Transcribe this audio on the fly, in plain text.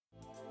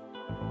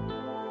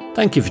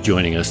Thank you for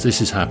joining us.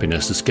 This is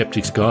Happiness, the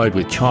Skeptic's Guide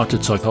with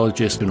chartered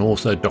psychologist and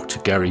author Dr.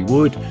 Gary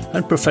Wood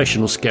and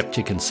professional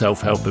skeptic and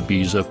self-help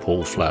abuser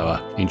Paul Flower.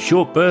 In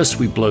short bursts,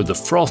 we blow the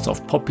froth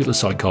off popular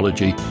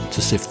psychology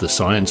to sift the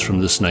science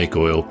from the snake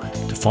oil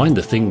to find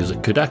the things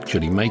that could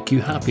actually make you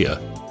happier.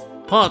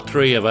 Part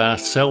 3 of our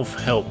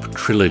self-help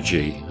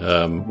trilogy,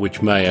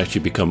 which may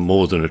actually become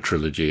more than a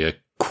trilogy, a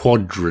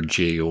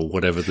quadrilogy or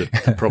whatever the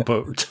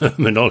proper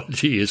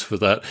terminology is for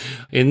that.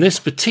 In this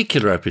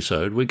particular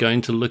episode, we're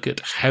going to look at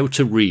how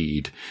to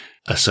read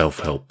a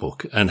self-help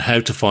book and how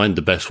to find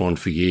the best one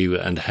for you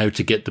and how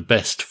to get the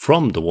best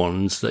from the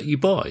ones that you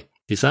buy.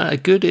 Is that a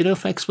good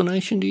enough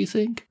explanation, do you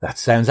think? That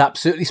sounds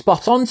absolutely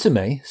spot on to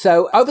me.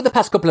 So over the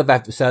past couple of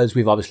episodes,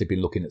 we've obviously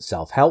been looking at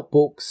self-help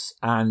books.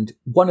 And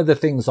one of the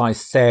things I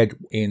said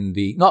in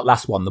the, not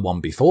last one, the one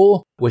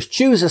before, was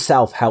choose a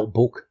self-help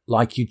book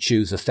like you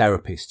choose a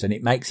therapist. And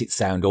it makes it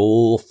sound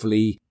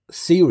awfully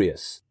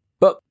serious.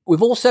 But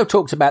we've also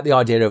talked about the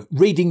idea of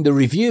reading the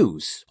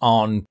reviews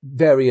on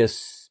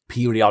various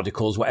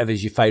periodicals,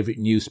 whatever's your favourite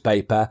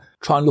newspaper.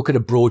 Try and look at a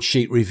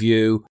broadsheet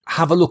review.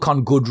 Have a look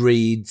on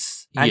Goodreads.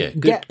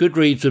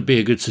 Goodreads would be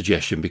a good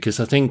suggestion because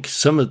I think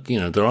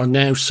there are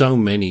now so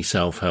many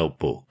self-help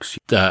books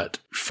that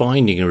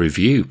finding a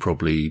review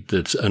probably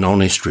that's an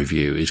honest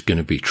review is going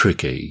to be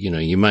tricky. You know,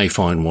 you may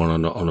find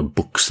one on a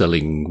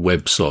book-selling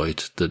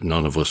website that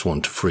none of us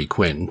want to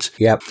frequent.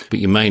 Yep. But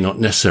you may not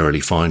necessarily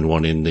find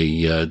one in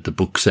the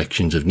book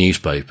sections of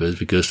newspapers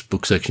because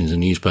book sections of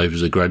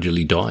newspapers are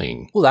gradually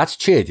dying. Well, that's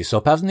cheered us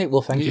up, hasn't it?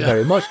 Well, thank you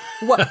very much.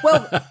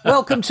 Well,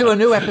 welcome to a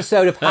new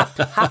episode of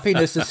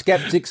Happiness, the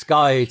Skeptic's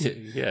Guide.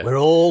 Yeah. We're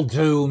all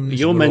doomed.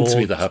 You're meant to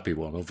be the happy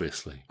one,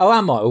 obviously. Oh,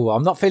 am I? Oh,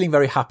 I'm not feeling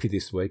very happy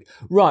this week.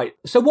 Right.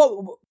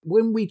 So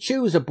when we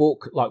choose a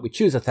book, like we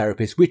choose a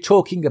therapist, we're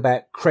talking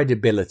about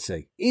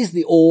credibility. Is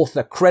the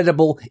author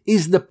credible?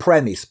 Is the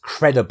premise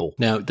credible?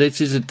 Now,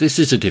 this is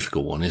a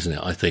difficult one, isn't it?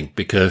 I think,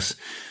 because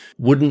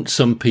wouldn't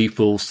some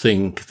people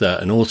think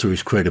that an author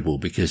is credible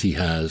because he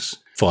has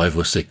 5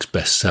 or 6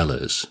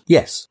 bestsellers?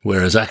 Yes.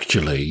 Whereas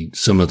actually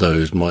some of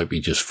those might be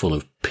just full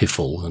of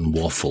piffle and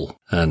waffle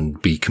and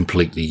be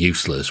completely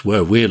useless.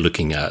 Where we're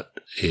looking at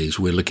is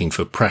we're looking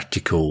for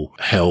practical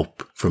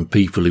help from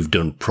people who've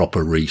done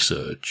proper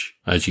research,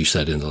 as you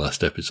said in the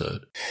last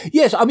episode.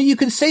 Yes, I mean, you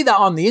can see that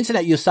on the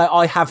internet. You say,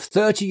 I have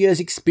 30 years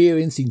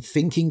experience in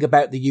thinking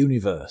about the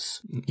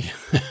universe.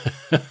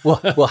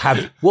 well,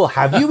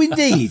 have you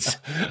indeed?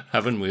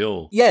 Haven't we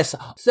all? Yes.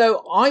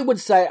 So I would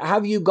say,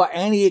 have you got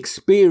any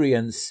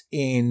experience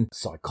in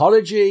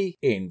psychology,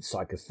 in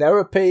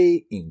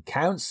psychotherapy, in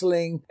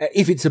counselling?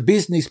 If it's a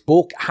business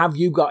book, have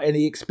you got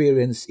any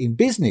experience in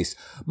business?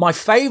 My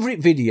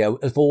favourite video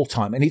of all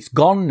time, and it's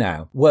gone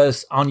now,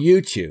 was on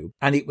YouTube,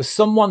 and it was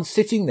someone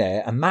sitting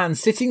there, a man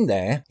sitting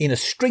there in a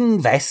string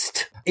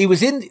vest. He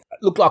was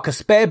looked like a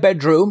spare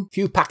bedroom,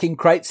 few packing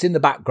crates in the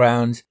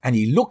background, and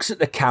he looks at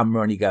the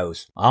camera and he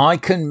goes, I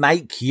can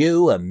make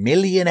you a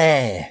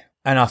millionaire.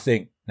 And I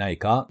think, no, you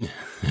can't.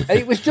 And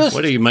it was just...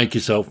 Why don't you make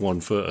yourself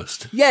one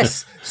first?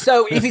 Yes.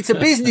 So if it's a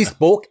business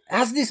book,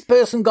 has this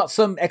person got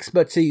some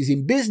expertise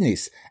in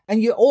business?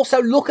 And you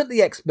also look at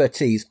the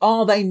expertise.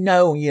 Are they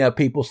known? You know,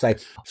 people say...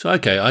 So,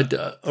 okay,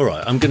 all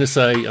right, I'm going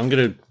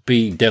to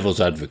be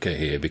devil's advocate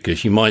here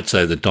because you might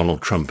say that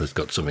Donald Trump has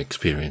got some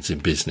experience in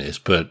business,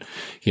 but,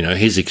 you know,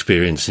 his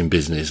experience in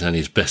business and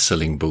his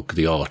best-selling book,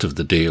 The Art of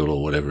the Deal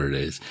or whatever it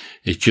is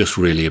just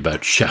really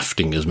about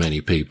shafting as many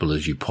people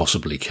as you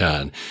possibly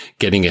can,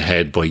 getting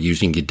ahead by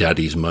using your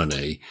daddy's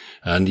money.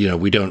 And, you know,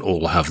 we don't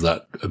all have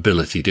that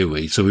ability, do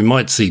we? So we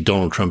might see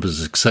Donald Trump as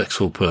a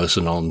successful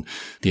person on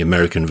the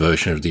American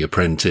version of The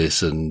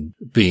Apprentice and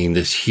being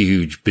this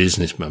huge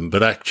businessman,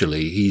 but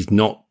actually he's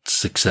not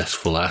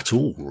successful at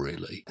all,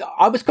 really.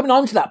 I was coming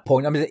on to that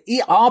point. I mean,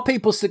 are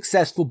people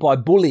successful by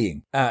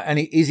bullying? And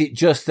is it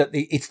just that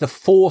it's the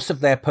force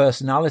of their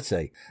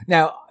personality?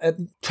 Now,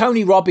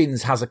 Tony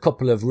Robbins has a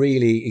couple of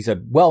he's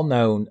a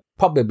well-known,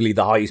 probably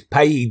the highest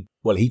paid,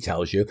 well, he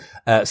tells you,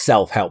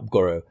 self-help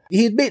guru.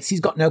 He admits he's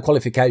got no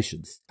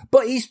qualifications.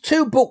 But his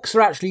 2 books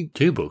are actually...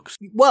 2 books?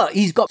 Well,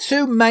 he's got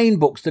 2 main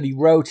books that he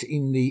wrote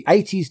in the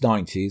 80s,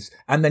 90s,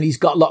 and then he's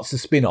got lots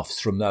of spin-offs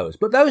from those.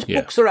 But those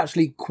books are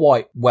actually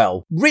quite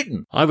well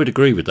written. I would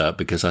agree with that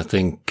because I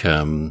think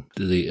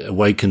the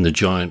Awaken the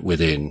Giant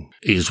Within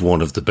is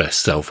one of the best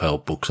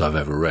self-help books I've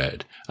ever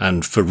read.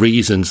 And for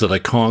reasons that I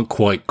can't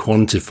quite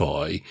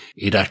quantify,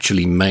 it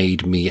actually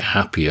made me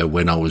happier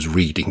when I was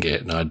reading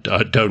it. And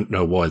I don't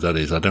know why that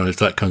is. I don't know if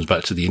that comes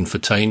back to the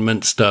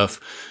infotainment stuff.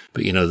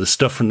 But, you know, the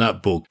stuff from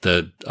that book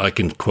that I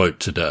can quote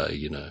today,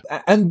 you know.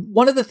 And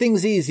one of the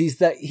things is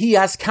that he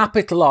has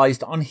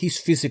capitalized on his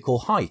physical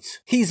height.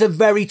 He's a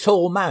very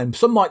tall man.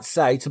 Some might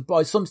say,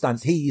 by some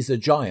standards, he is a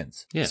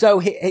giant. Yeah. So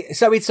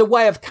it's a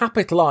way of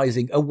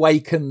capitalizing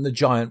Awaken the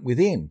Giant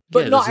Within.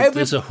 But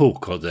there's a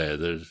hook or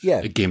there's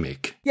a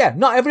gimmick. Yeah,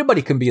 not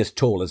everybody can be as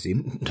tall as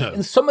him. No.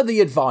 And some of the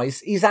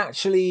advice is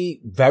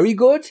actually very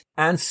good.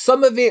 And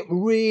some of it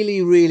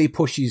really, really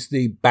pushes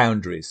the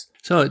boundaries.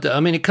 So, I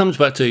mean, it comes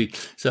back to,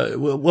 so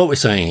what we're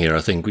saying here,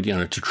 I think,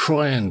 to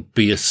try and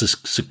be as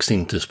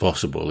succinct as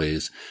possible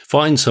is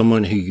find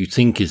someone who you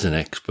think is an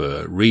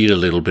expert, read a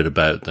little bit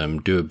about them,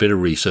 do a bit of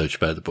research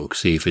about the book,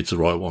 see if it's the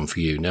right one for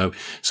you. Now,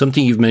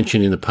 something you've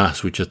mentioned in the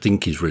past, which I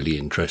think is really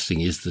interesting,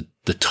 is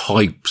the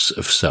types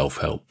of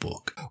self-help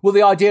book. Well,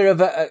 the idea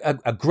of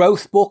a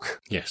growth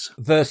book yes,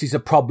 versus a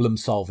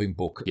problem-solving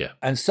book. Yeah.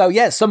 And so,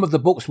 some of the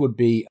books would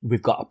be,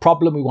 we've got a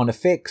problem we want to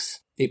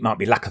fix. It might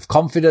be lack of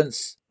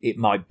confidence. It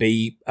might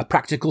be a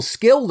practical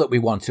skill that we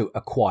want to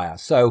acquire.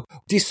 So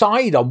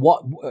decide on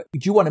do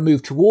you want to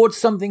move towards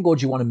something or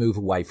do you want to move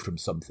away from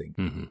something?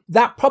 Mm-hmm.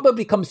 That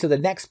probably comes to the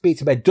next bit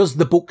about, does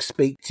the book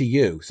speak to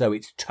you? So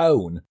it's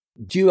tone.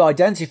 Do you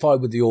identify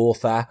with the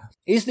author?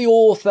 Is the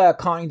author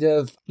kind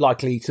of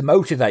likely to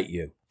motivate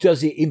you?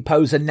 Does it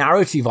impose a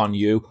narrative on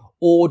you,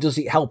 or does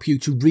it help you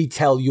to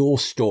retell your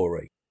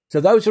story? So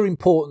those are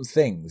important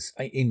things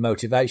in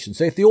motivation.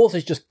 So if the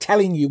author's just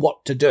telling you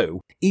what to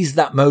do, is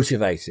that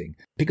motivating?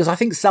 Because I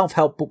think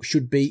self-help books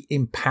should be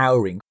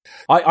empowering.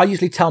 I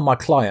usually tell my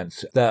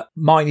clients that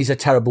mine is a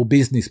terrible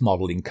business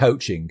model in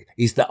coaching,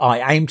 is that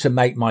I aim to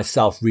make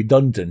myself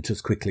redundant as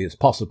quickly as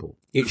possible.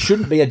 It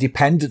shouldn't be a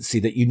dependency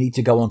that you need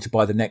to go on to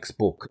buy the next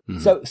book.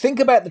 Mm-hmm. So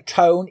think about the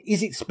tone.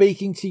 Is it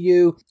speaking to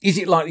you? Is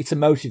it likely to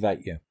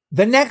motivate you?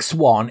 The next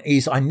one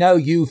is, I know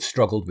you've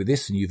struggled with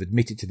this and you've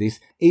admitted to this,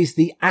 is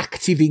the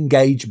active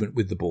engagement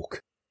with the book.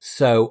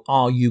 So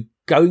are you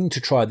going to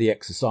try the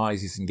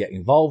exercises and get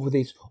involved with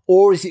it?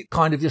 Or is it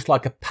kind of just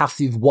like a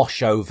passive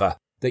washover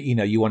that,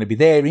 you want to be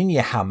there in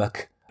your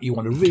hammock, you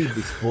want to read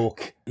this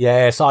book?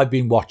 Yes, I've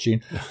been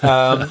watching.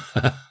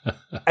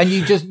 And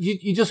you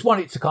just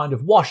want it to kind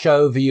of wash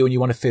over you and you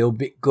want to feel a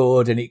bit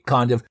good, and it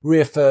kind of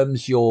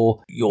reaffirms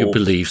your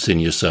beliefs in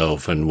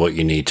yourself and what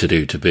you need to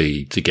do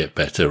to get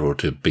better or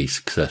to be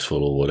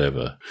successful or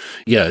whatever.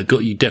 Yeah,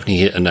 you definitely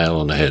hit a nail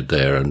on the head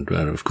there. And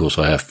of course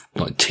I have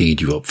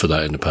teed you up for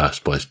that in the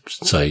past by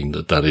saying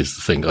that is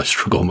the thing I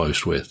struggle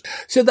most with.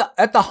 So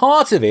at the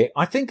heart of it,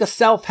 I think a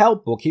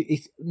self-help book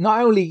is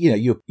not only,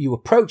 you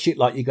approach it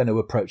like you're going to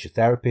approach a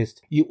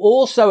therapist, you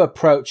also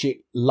approach it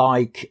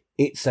like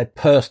it's a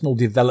personal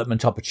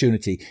development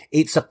opportunity.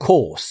 It's a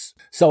course.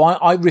 So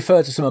I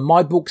refer to some of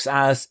my books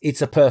as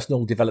it's a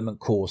personal development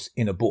course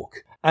in a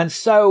book. And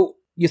so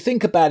you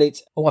think about it.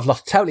 Oh,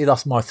 I've totally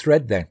lost my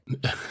thread then.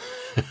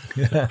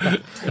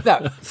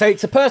 No, so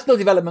it's a personal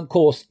development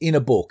course in a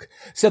book.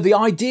 So the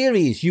idea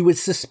is you would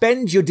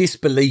suspend your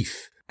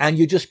disbelief and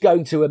you're just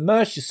going to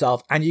immerse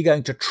yourself and you're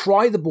going to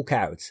try the book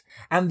out.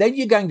 And then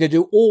you're going to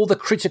do all the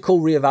critical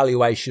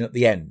reevaluation at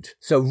the end.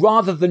 So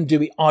rather than do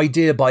it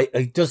idea by,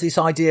 does this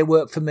idea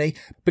work for me?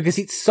 Because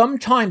it's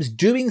sometimes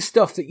doing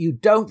stuff that you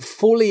don't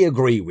fully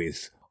agree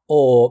with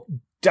or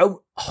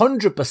don't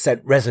 100%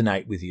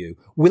 resonate with you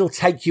will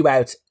take you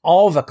out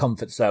of a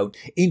comfort zone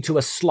into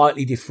a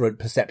slightly different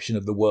perception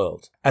of the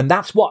world. And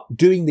that's what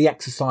doing the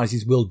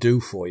exercises will do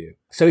for you.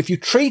 So if you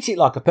treat it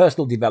like a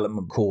personal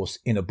development course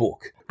in a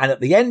book, and at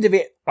the end of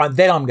it, and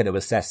then I'm going to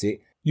assess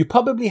it, you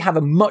probably have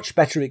a much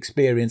better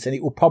experience and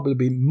it will probably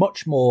be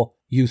much more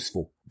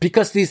useful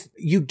because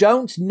you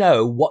don't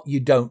know what you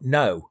don't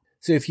know.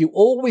 So if you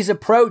always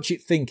approach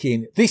it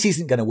thinking, this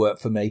isn't going to work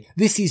for me,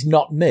 this is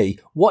not me,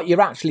 what you're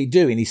actually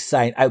doing is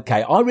saying,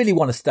 okay, I really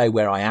want to stay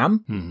where I am.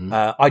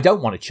 Mm-hmm. I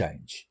don't want to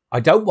change. I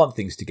don't want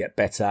things to get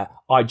better.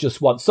 I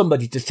just want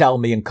somebody to tell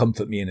me and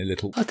comfort me in a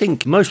little. I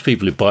think most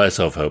people who buy a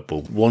self-help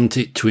book want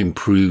it to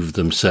improve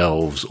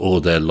themselves or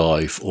their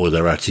life or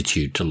their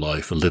attitude to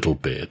life a little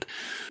bit.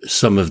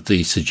 Some of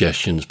the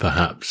suggestions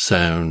perhaps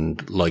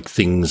sound like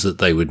things that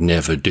they would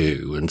never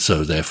do, and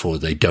so therefore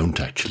they don't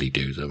actually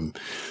do them.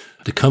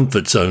 The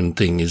comfort zone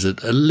thing is a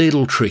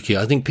little tricky.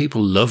 I think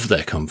people love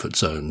their comfort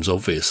zones,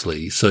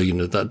 obviously. So,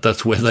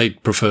 that's where they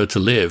prefer to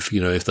live,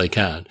 if they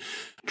can.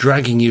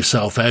 Dragging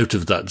yourself out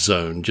of that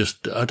zone,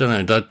 I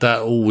don't know, that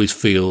always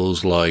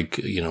feels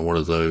like, one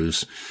of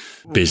those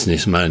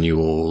business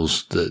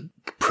manuals that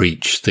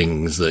preach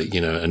things that,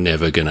 are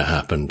never going to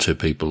happen to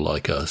people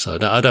like us.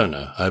 I don't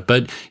know.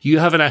 But you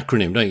have an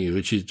acronym, don't you?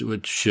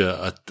 Which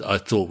I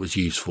thought was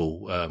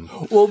useful.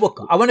 Well,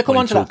 look, I want to come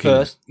on to that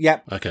first. Yeah.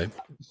 Okay.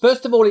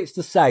 First of all, it's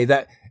to say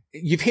that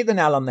you've hit the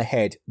nail on the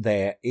head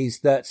there,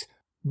 is that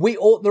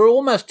there are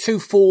almost two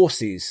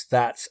forces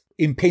that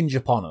impinge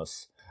upon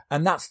us.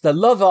 And that's the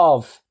love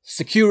of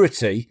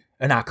security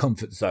and our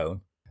comfort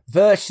zone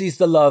versus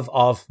the love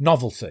of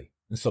novelty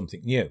and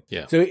something new.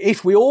 Yeah. So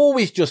if we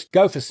always just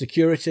go for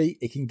security,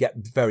 it can get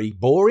very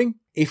boring.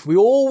 If we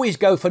always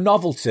go for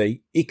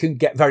novelty, it can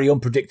get very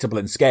unpredictable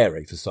and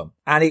scary for some.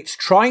 And it's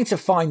trying to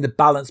find the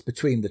balance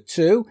between the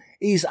two.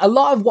 Is a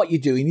lot of what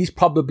you're doing is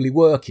probably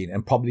working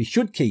and probably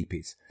should keep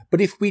it.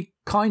 But if we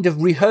kind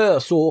of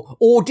rehearse or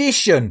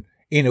audition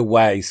in a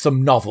way,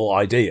 some novel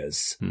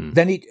ideas,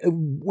 then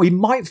we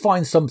might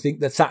find something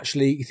that's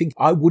actually, you think,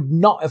 I would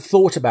not have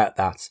thought about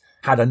that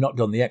had I not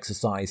done the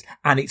exercise,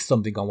 and it's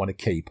something I want to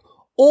keep.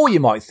 Or you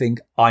might think,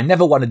 I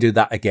never want to do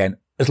that again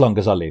as long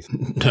as I live.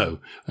 No,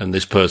 and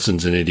this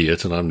person's an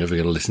idiot and I'm never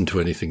going to listen to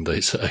anything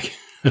they say.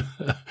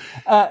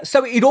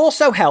 So it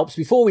also helps,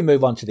 before we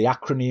move on to the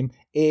acronym,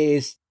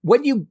 is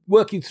when you're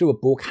working through a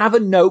book, have a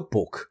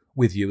notebook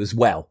with you as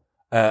well.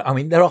 I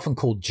mean, they're often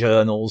called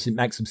journals. It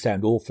makes them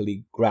sound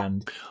awfully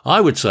grand.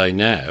 I would say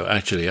now,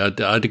 actually,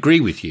 I'd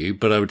agree with you,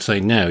 but I would say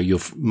now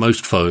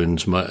most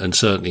phones, and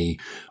certainly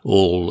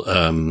all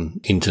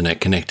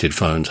internet-connected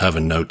phones, have a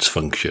notes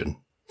function.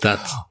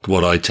 That's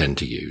what I tend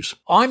to use.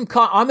 I'm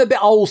a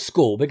bit old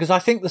school because I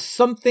think there's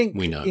something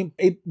we know.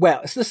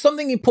 There's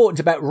something important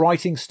about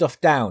writing stuff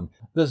down.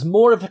 There's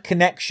more of a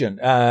connection.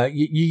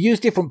 You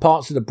use different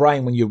parts of the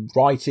brain when you're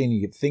writing,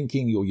 you're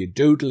thinking, or you're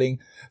doodling.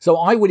 So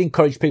I would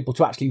encourage people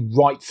to actually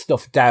write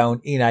stuff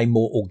down in a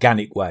more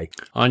organic way.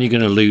 Aren't you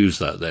going to lose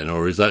that then,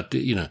 or is that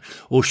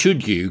or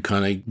should you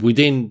kind of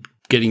within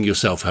getting your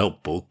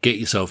self-help book, get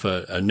yourself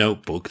a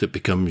notebook that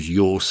becomes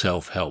your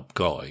self-help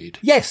guide?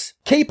 Yes.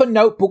 Keep a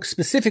notebook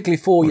specifically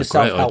for your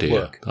self-help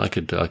work. I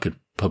could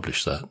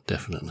publish that,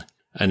 definitely.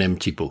 An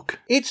empty book.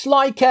 It's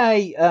like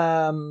they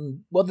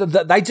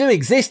do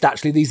exist,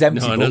 actually, these empty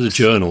books. I know the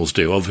journals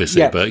do,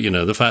 obviously, but,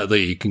 the fact that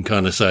you can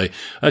kind of say,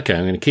 okay,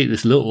 I'm going to keep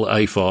this little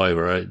A5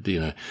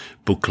 or,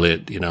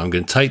 booklet, I'm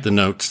going to take the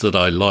notes that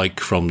I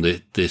like from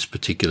this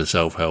particular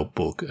self-help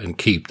book and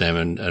keep them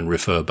and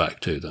refer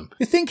back to them.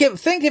 You think of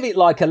it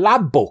like a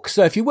lab book.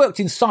 So if you worked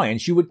in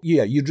science,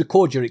 you'd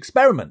record your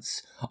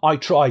experiments. I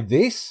tried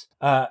this,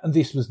 and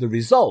this was the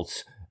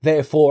result.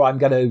 Therefore, I'm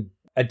going to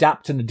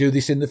adapt and do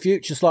this in the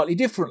future slightly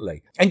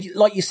differently. And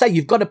like you say,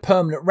 you've got a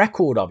permanent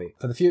record of it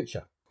for the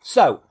future.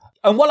 So,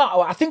 and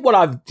I think what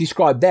I've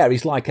described there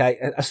is like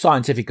a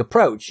scientific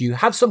approach. You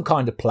have some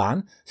kind of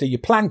plan. So your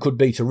plan could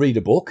be to read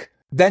a book.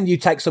 Then you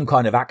take some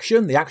kind of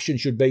action. The action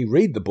should be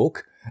read the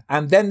book.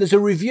 And then there's a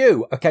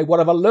review. Okay, what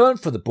have I learned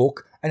for the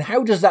book? And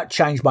how does that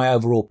change my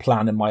overall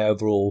plan and my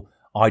overall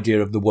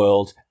idea of the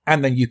world?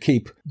 And then you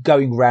keep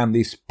going around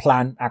this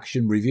plan,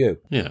 action, review.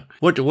 Yeah.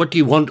 What do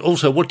you want?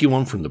 Also, what do you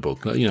want from the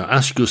book?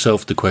 Ask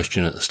yourself the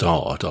question at the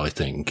start, I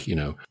think,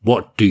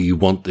 what do you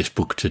want this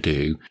book to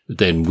do?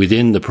 Then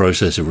within the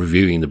process of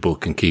reviewing the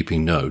book and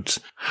keeping notes,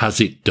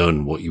 has it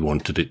done what you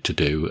wanted it to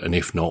do? And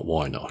if not,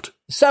 why not?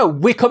 So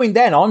we're coming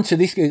then on to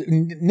this,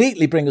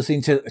 neatly bring us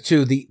into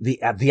the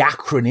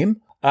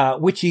acronym,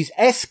 which is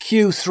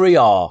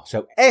SQ3R.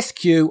 So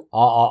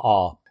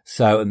SQRRR.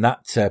 So, and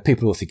that,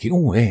 people are thinking,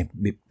 oh, yeah,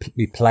 me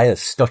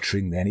player's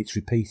stuttering then, it's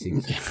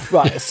repeating.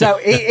 Right. So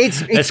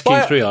it's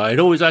SQ3R. It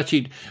always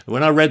actually,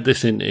 when I read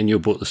this in your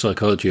book, The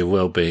Psychology of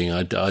Wellbeing,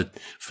 I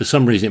for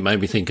some reason it made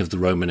me think of the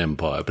Roman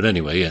Empire. But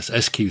anyway, yes,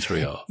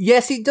 SQ3R.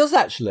 Yes, it does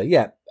actually.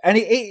 Yeah. And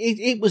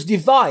it was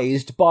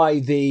devised by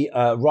the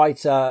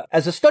writer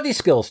as a study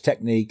skills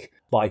technique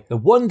by the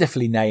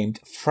wonderfully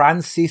named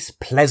Francis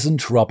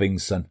Pleasant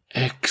Robinson.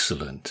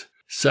 Excellent.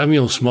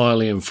 Samuel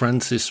Smiley and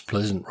Francis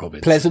Pleasant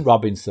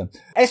Robinson.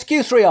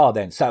 SQ3R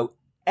then. So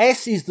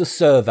S is the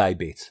survey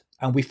bit.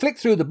 And we flick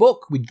through the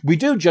book. We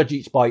do judge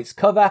each by its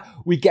cover.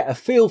 We get a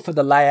feel for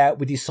the layout.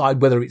 We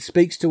decide whether it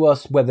speaks to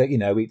us, whether,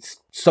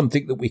 it's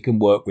something that we can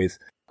work with.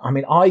 I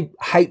mean, I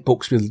hate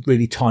books with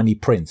really tiny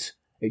print.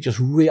 It just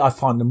I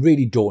find them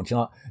really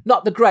daunting.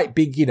 Not the great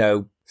big,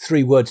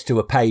 3 words to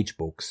a page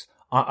books.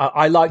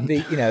 I like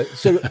the,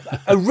 sort of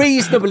a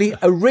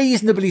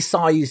reasonably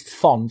sized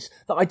font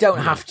that I don't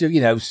have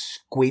to,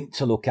 squint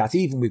to look at,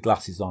 even with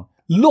glasses on.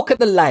 Look at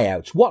the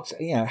layout.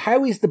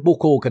 How is the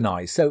book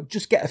organized? So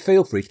just get a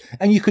feel for it.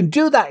 And you can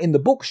do that in the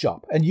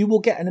bookshop and you will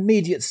get an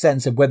immediate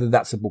sense of whether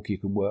that's a book you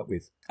can work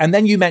with. And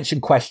then you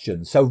mentioned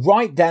questions. So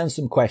write down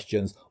some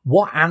questions.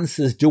 What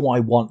answers do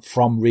I want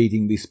from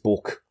reading this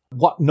book?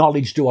 What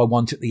knowledge do I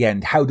want at the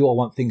end? How do I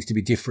want things to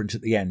be different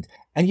at the end?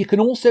 And you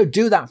can also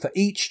do that for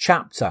each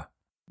chapter.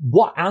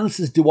 What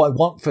answers do I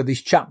want for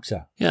this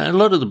chapter? Yeah, a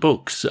lot of the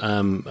books,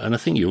 and I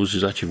think yours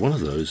is actually one of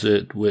those,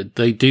 where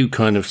they do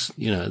kind of,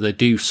 they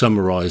do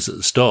summarize at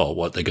the start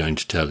what they're going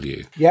to tell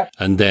you. Yeah.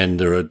 And then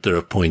there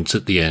are points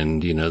at the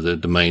end,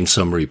 the main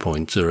summary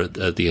points are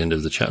at the end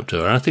of the chapter.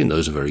 And I think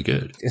those are very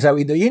good. So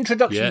in the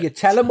introduction, you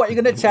tell them what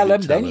you're going to tell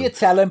them, then you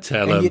tell them.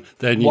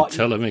 Then you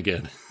tell them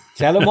again.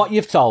 Tell them what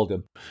you've told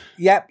them.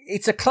 Yeah,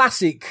 it's a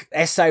classic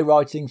essay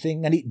writing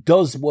thing, and it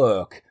does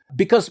work.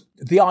 Because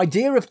the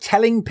idea of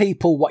telling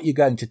people what you're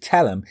going to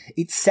tell them,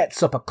 it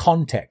sets up a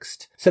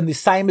context. So the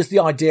same as the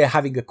idea of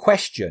having a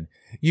question.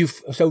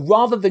 So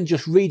rather than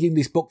just reading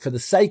this book for the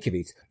sake of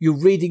it, you're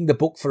reading the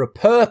book for a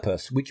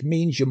purpose, which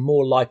means you're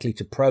more likely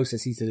to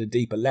process it at a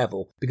deeper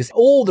level, because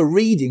all the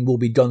reading will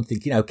be done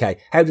thinking, okay,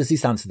 how does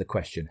this answer the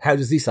question? How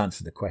does this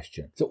answer the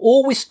question? So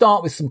always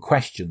start with some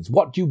questions.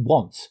 What do you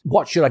want?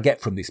 What should I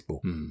get from this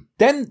book?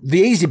 Then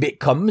the easy bit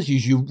comes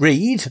as you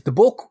read the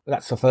book.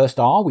 That's the first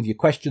R, with your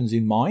questions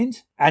in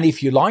mind. And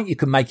if you like, you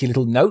can make your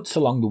little notes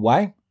along the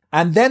way.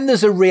 And then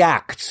there's a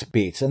react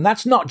bit, and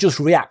that's not just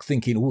react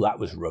thinking, oh, that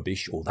was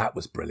rubbish, or that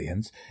was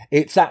brilliant.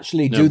 It's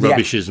actually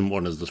rubbish isn't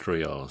one of the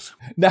 3 R's.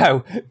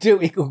 No,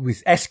 do it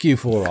with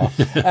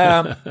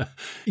SQ4R.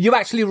 You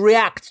actually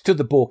react to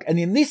the book. And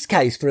in this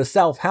case, for a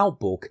self-help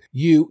book,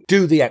 you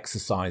do the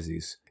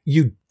exercises.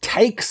 You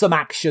take some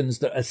actions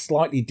that are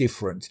slightly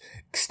different.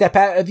 Step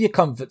out of your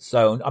comfort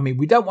zone. I mean,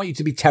 we don't want you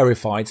to be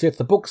terrified. So if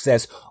the book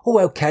says, oh,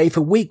 okay,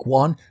 for week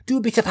 1, do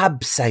a bit of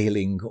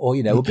abseiling or,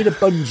 a bit of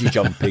bungee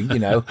jumping,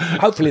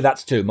 hopefully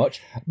that's too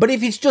much. But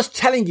if it's just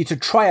telling you to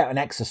try out an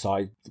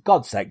exercise, for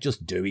God's sake,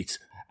 just do it.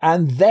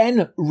 And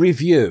then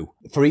review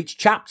for each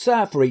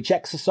chapter, for each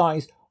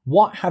exercise.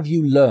 What have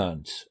you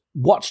learned?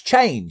 What's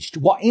changed?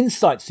 What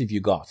insights have you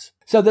got?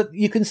 So that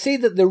you can see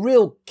that the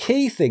real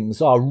key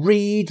things are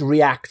read,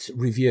 react,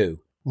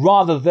 review.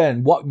 Rather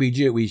than what we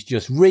do is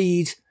just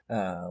read.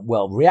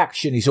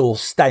 Reaction is all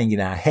staying in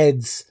our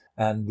heads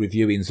and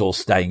reviewing is all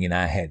staying in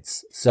our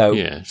heads. So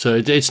yeah,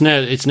 so it's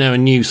now a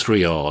new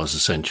 3 R's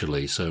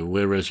essentially. So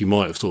whereas you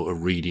might have thought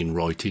of reading,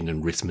 writing,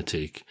 and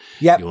arithmetic,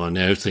 you are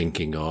now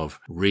thinking of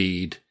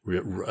read,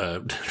 review,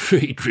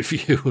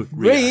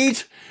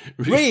 react.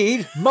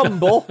 Read,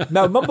 mumble.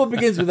 No, mumble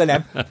begins with an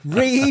M.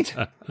 Read,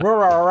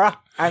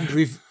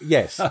 and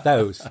yes,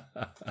 those.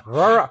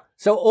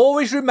 So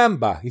always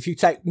remember, if you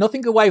take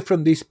nothing away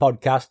from this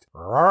podcast,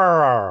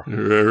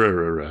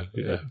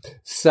 yeah.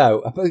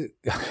 So, I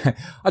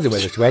don't know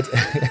whether to edit.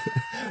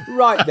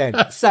 Right then.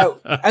 So,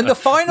 and the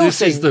final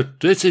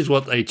this is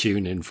what they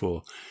tune in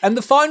for. And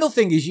the final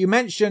thing is, you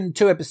mentioned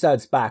 2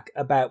 episodes back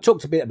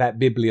talked a bit about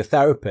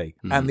bibliotherapy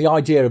and the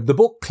idea of the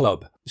book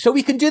club. So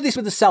we can do this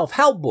with a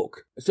self-help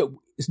book.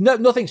 So there's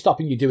nothing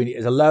stopping you doing it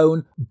as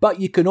alone, but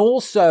you can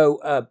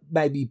also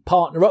maybe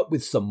partner up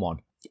with someone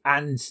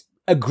and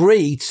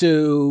agree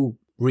to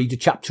read a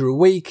chapter a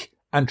week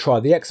and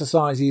try the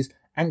exercises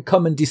and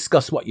come and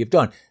discuss what you've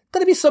done. Got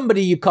to be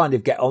somebody you kind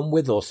of get on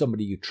with, or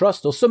somebody you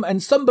trust, or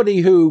somebody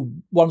who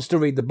wants to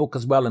read the book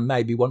as well and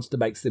maybe wants to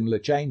make similar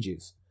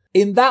changes.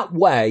 In that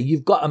way,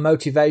 you've got a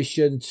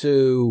motivation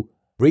to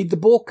read the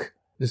book.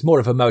 There's more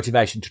of a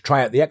motivation to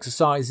try out the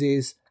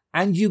exercises,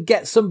 and you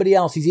get somebody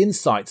else's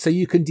insight so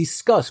you can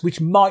discuss,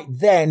 which might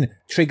then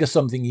trigger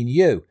something in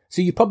you.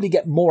 So you probably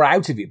get more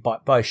out of it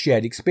by a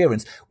shared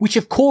experience, which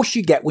of course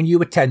you get when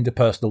you attend a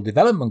personal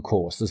development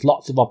course. There's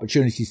lots of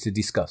opportunities to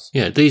discuss.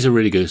 Yeah, these are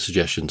really good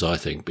suggestions, I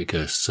think,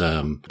 because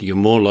you're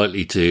more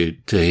likely to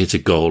hit a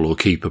goal or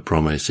keep a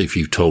promise if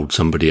you've told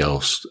somebody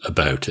else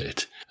about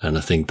it. And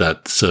I think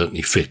that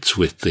certainly fits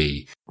with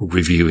the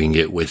reviewing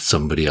it with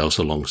somebody else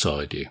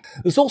alongside you.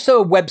 There's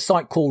also a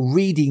website called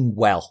Reading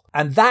Well,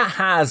 and that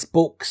has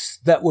books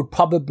that would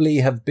probably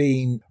have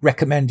been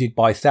recommended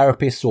by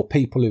therapists or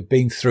people who've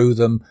been through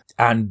them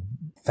and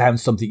found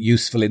something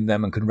useful in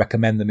them and can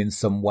recommend them in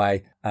some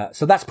way.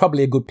 So that's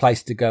probably a good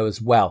place to go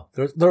as well.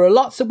 There are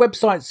lots of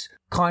websites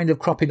kind of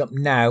cropping up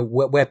now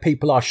where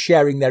people are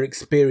sharing their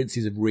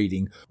experiences of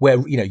reading, where,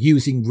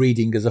 using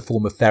reading as a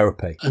form of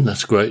therapy. And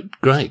that's great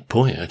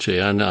point,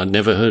 actually. I'd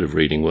never heard of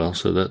Reading Well,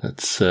 so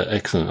that's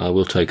excellent. I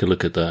will take a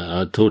look at that.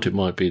 I thought it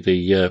might be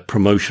the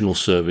promotional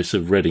service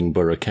of Reading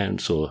Borough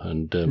Council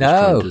and was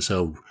trying to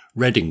sell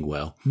Reading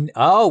Well.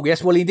 Oh,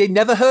 yes. Well, indeed,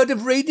 never heard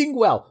of Reading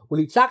Well.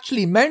 Well, it's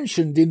actually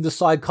mentioned in the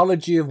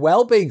Psychology of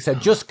Wellbeing, so it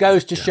just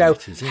goes to show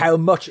how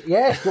much...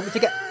 Yes, you want me to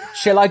get...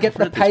 Shall I get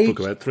the page? I've read this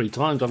book about 3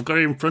 times. I've got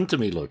it in front of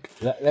me, look.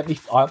 Let me...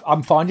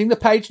 I'm finding the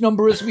page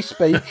number as we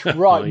speak.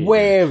 Right,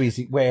 where is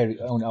it?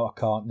 Oh, no, I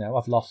can't. No,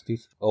 I've lost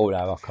it. Oh,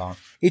 no, I can't.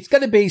 It's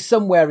going to be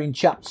somewhere in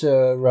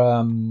chapter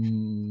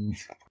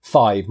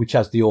 5, which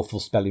has the awful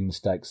spelling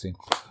mistakes in.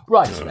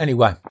 Right,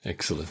 anyway.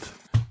 Excellent.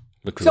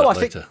 Look at that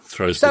later.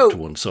 Throws book to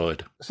one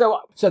side. So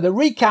the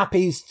recap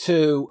is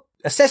to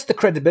assess the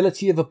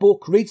credibility of a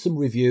book, read some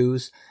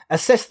reviews,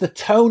 assess the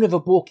tone of a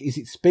book. Is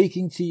it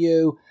speaking to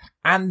you?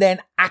 And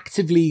then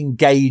actively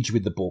engage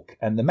with the book.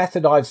 And the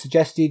method I've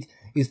suggested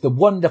is the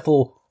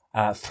wonderful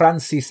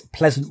Francis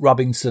Pleasant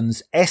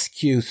Robinson's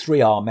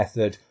SQ3R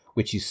method,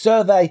 which is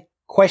survey,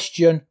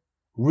 question,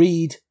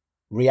 read,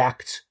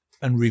 react,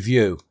 and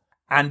review.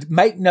 And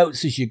make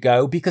notes as you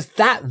go, because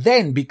that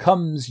then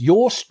becomes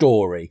your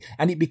story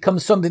and it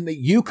becomes something that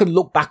you can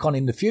look back on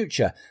in the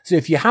future. So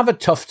if you have a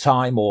tough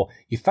time or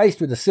you're faced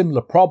with a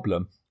similar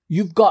problem,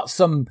 you've got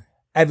some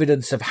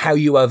evidence of how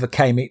you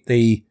overcame it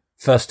the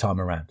first time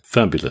around.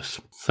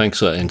 Fabulous. Thanks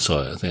for that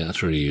insight. I think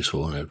that's really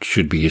useful, and it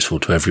should be useful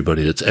to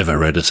everybody that's ever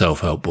read a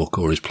self-help book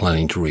or is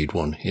planning to read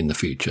one in the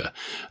future.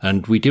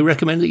 And we do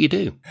recommend that you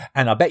do.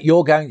 And I bet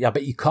you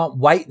can't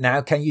wait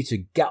now, can you, to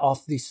get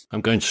off this?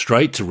 I'm going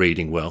straight to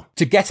Reading Well.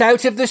 To get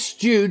out of the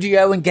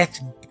studio and get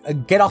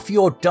off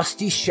your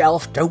dusty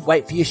shelf. Don't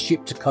wait for your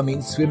ship to come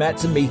in, swim out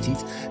to meet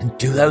it and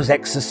do those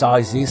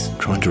exercises. I'm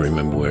trying to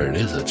remember where it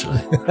is,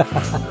 actually.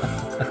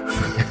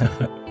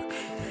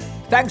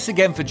 Thanks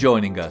again for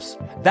joining us.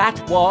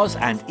 That was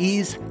and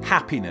is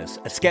Happiness,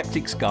 A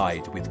Skeptic's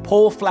Guide with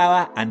Paul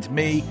Flower and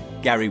me,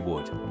 Gary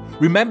Wood.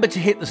 Remember to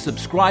hit the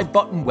subscribe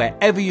button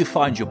wherever you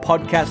find your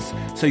podcasts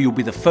so you'll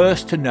be the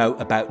first to know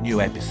about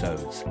new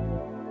episodes.